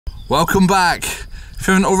Welcome back. If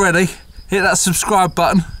you haven't already, hit that subscribe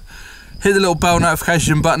button, hit the little bell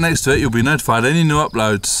notification button next to it, you'll be notified any new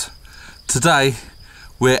uploads. Today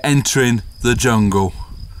we're entering the jungle.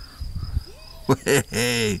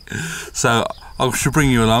 So I should bring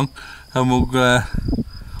you along and we'll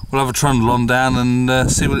have a trundle on down and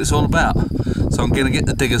see what it's all about. So I'm going to get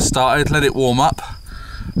the diggers started, let it warm up,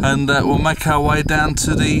 and we'll make our way down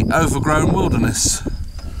to the overgrown wilderness.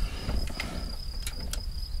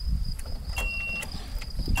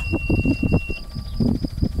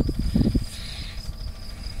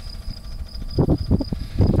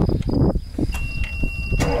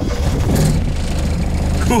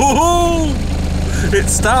 Ooh, it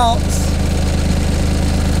starts.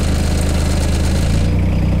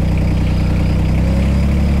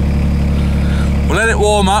 We'll let it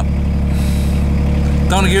warm up.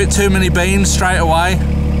 Don't want to give it too many beans straight away.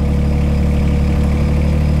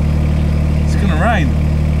 It's going to rain.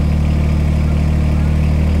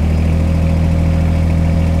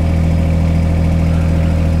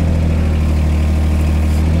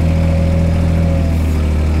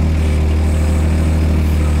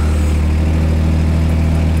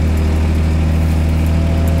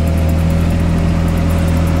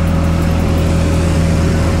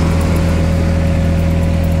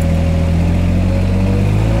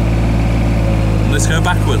 Go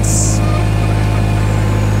backwards.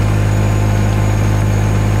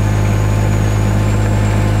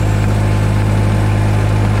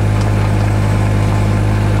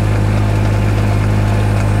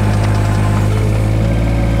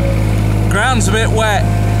 Ground's a bit wet.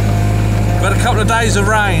 We've had a couple of days of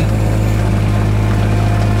rain.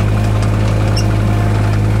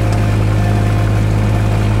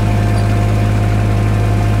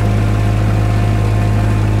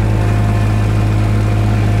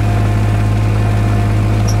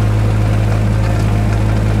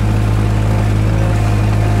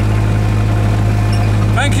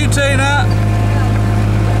 Thank you, Tina.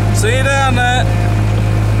 See you down there.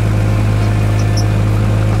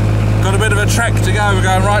 Got a bit of a trek to go. We're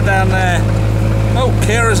going right down there. Oh,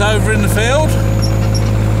 Kira's over in the field,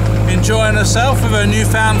 enjoying herself with her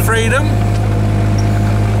newfound freedom.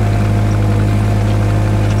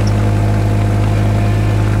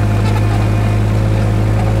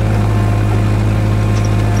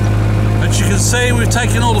 As you can see, we've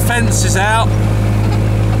taken all the fences out.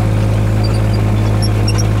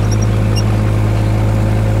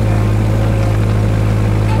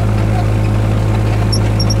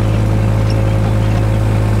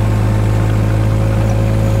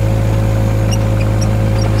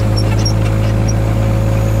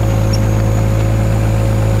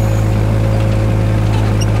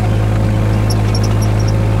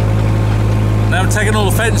 Taking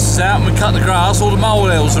all the fences out and we cut the grass, all the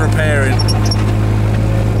molehills are appearing.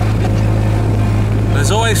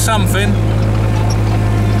 There's always something.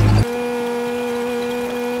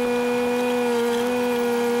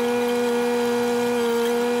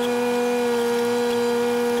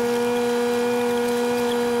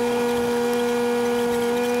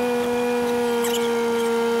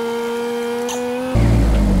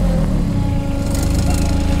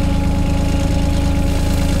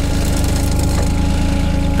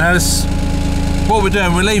 Now this, what we're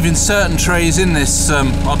doing, we're leaving certain trees in this, I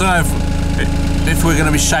don't know if we're going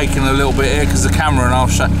to be shaking a little bit here because the camera and I'll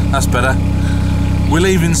shake, that's better. We're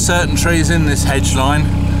leaving certain trees in this hedge line.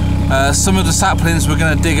 Some of the saplings we're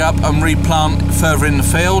going to dig up and replant further in the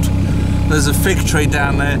field. There's a fig tree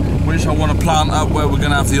down there which I want to plant up where we're going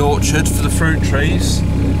to have the orchard for the fruit trees.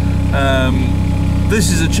 This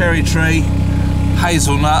is a cherry tree,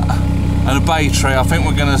 hazelnut and a bay tree. I think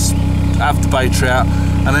we're going to have the bay tree out.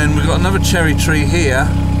 And then we've got another cherry tree here.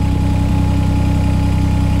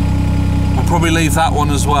 We'll probably leave that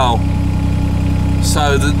one as well.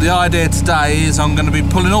 So the idea today is I'm going to be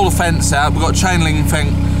pulling all the fence out. We've got chain link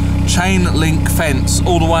fence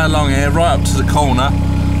all the way along here, right up to the corner.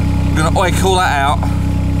 I'm going to oik all that out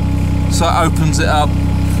so it opens it up.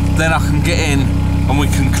 Then I can get in and we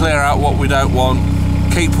can clear out what we don't want,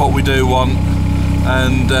 keep what we do want,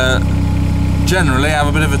 and generally have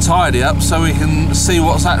a bit of a tidy up so we can see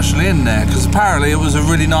what's actually in there, because apparently it was a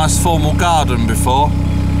really nice formal garden before.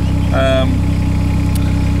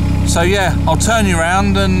 So yeah, I'll turn you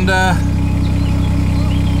around and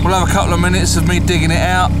we'll have a couple of minutes of me digging it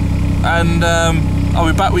out, and I'll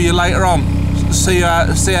be back with you later on. See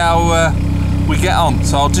how we get on.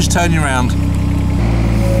 So I'll just turn you around.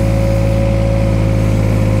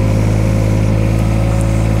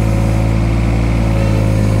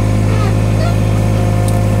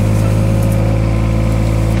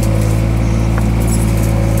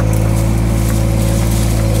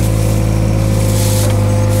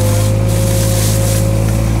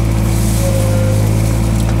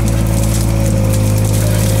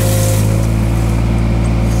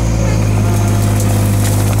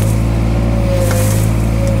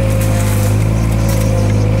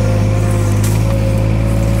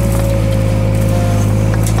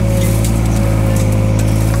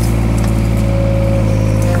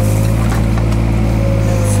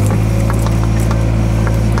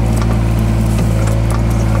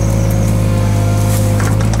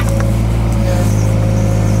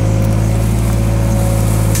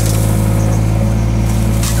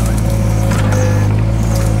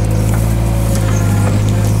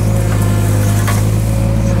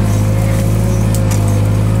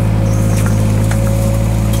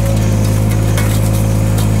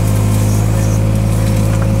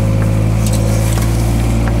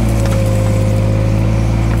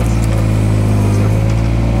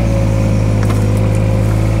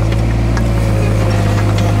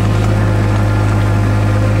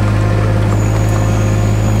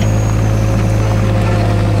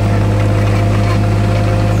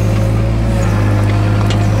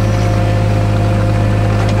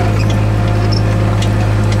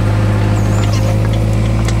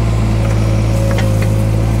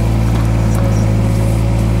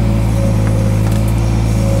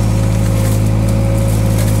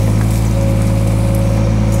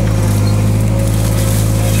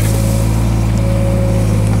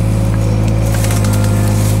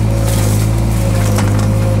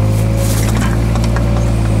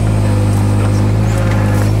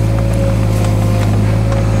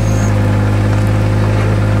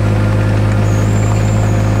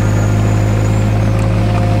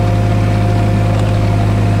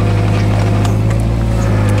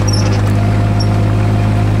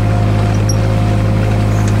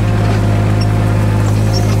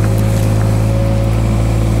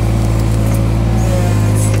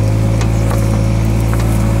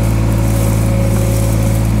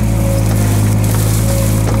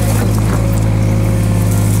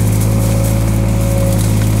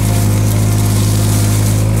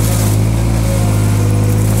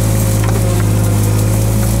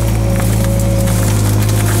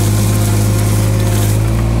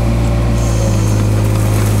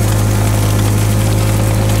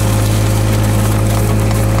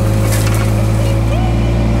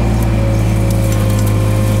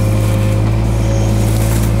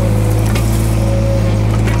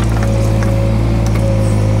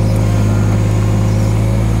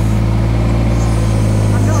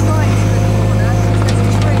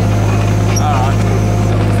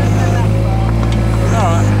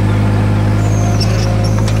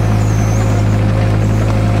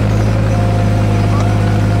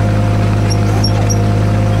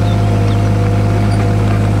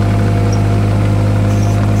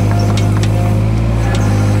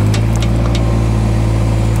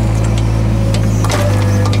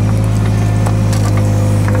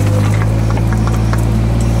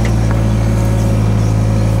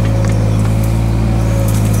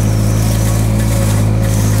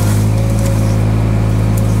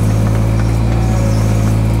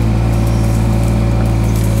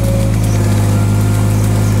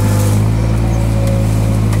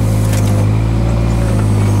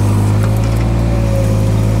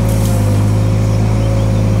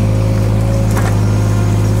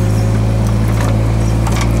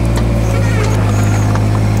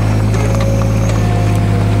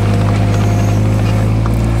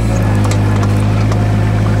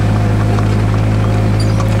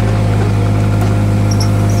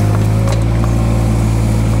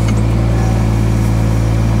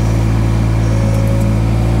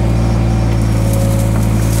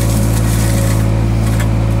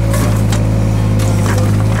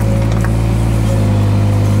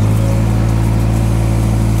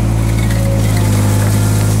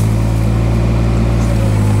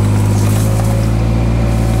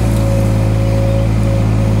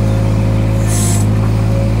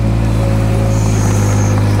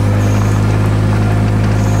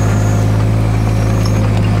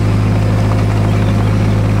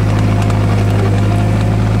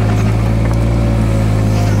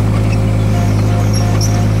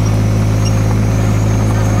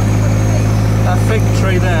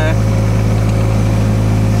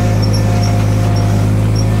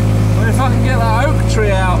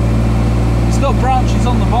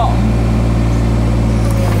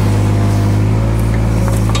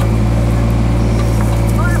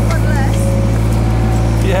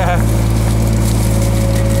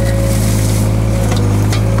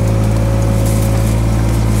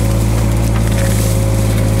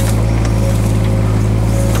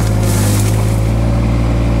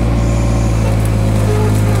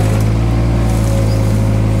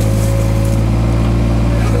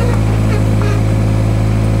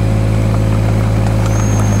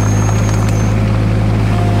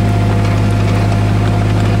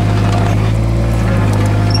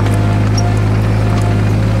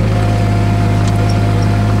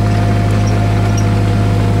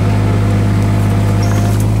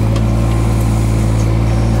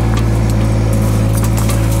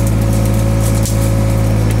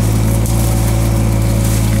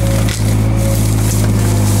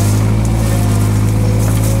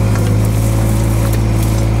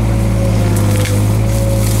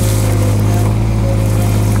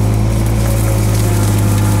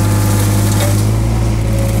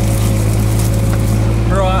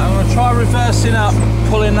 lifting up,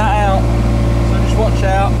 pulling that out, so just watch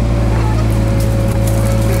out.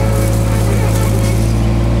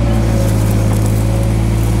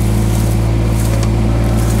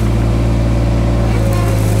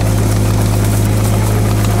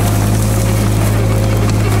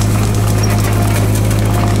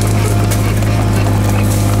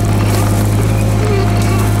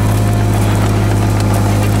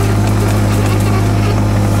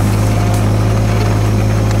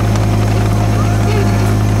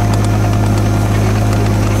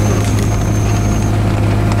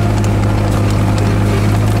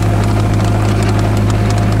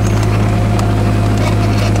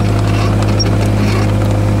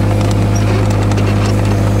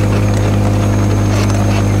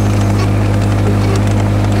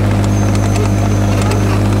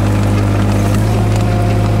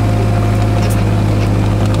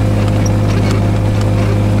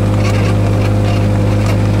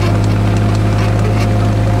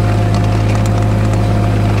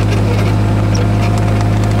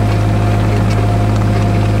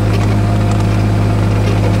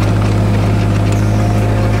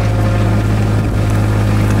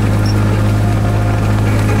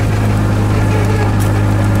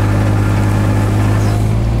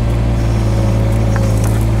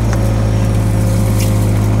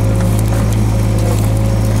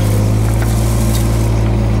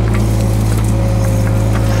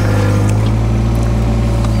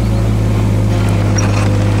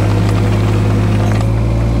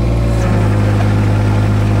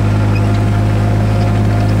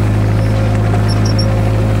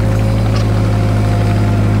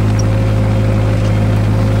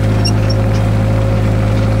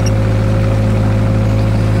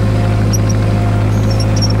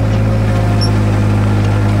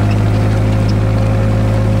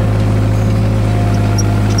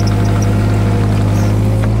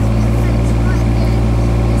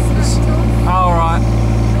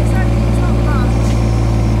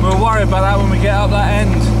 About that when we get up that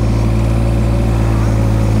end.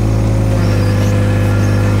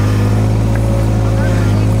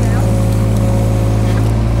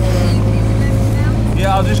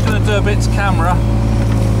 Yeah, I'm just going to do a bit to camera.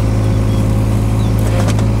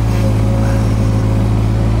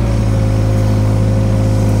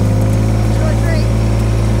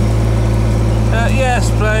 Yes,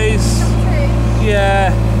 please.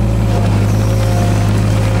 Yeah.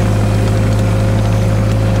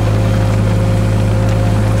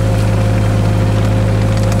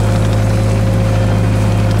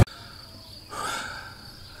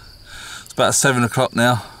 It's about 7 o'clock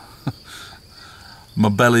now. My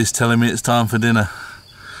belly's telling me it's time for dinner.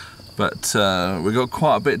 But we've got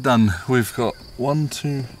quite a bit done. We've got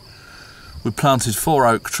we planted 4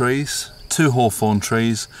 oak trees, 2 hawthorn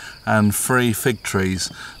trees and 3 fig trees.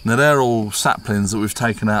 Now they're all saplings that we've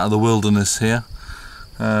taken out of the wilderness here.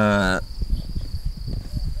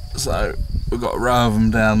 So we've got a row of them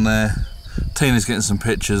down there. Tina's getting some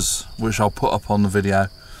pictures which I'll put up on the video.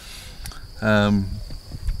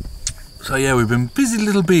 So yeah, we've been busy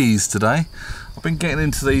little bees today. I've been getting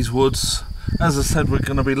into these woods. As I said, we're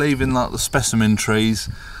going to be leaving like the specimen trees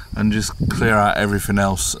and just clear out everything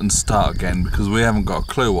else and start again because we haven't got a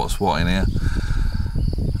clue what's what in here.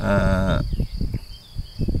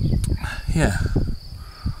 Yeah,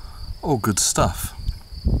 all good stuff.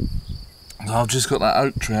 So I've just got that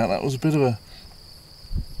oak tree out. That was a bit of a...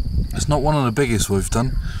 It's not one of the biggest we've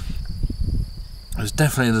done. It was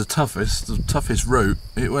definitely the toughest route.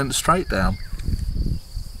 It went straight down.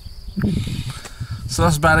 So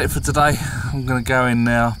that's about it for today. I'm going to go in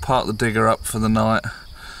now, park the digger up for the night,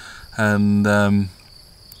 and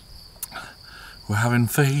we're having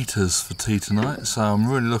fajitas for tea tonight, so I'm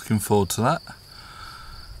really looking forward to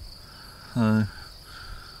that.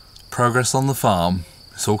 Progress on the farm.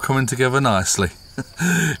 It's all coming together nicely.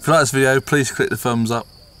 If you like this video, please click the thumbs up.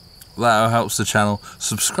 That helps the channel.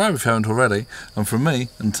 Subscribe if you haven't already. And from me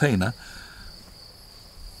and Tina,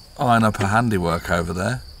 eyeing up her handiwork over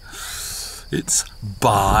there, it's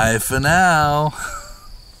bye for now.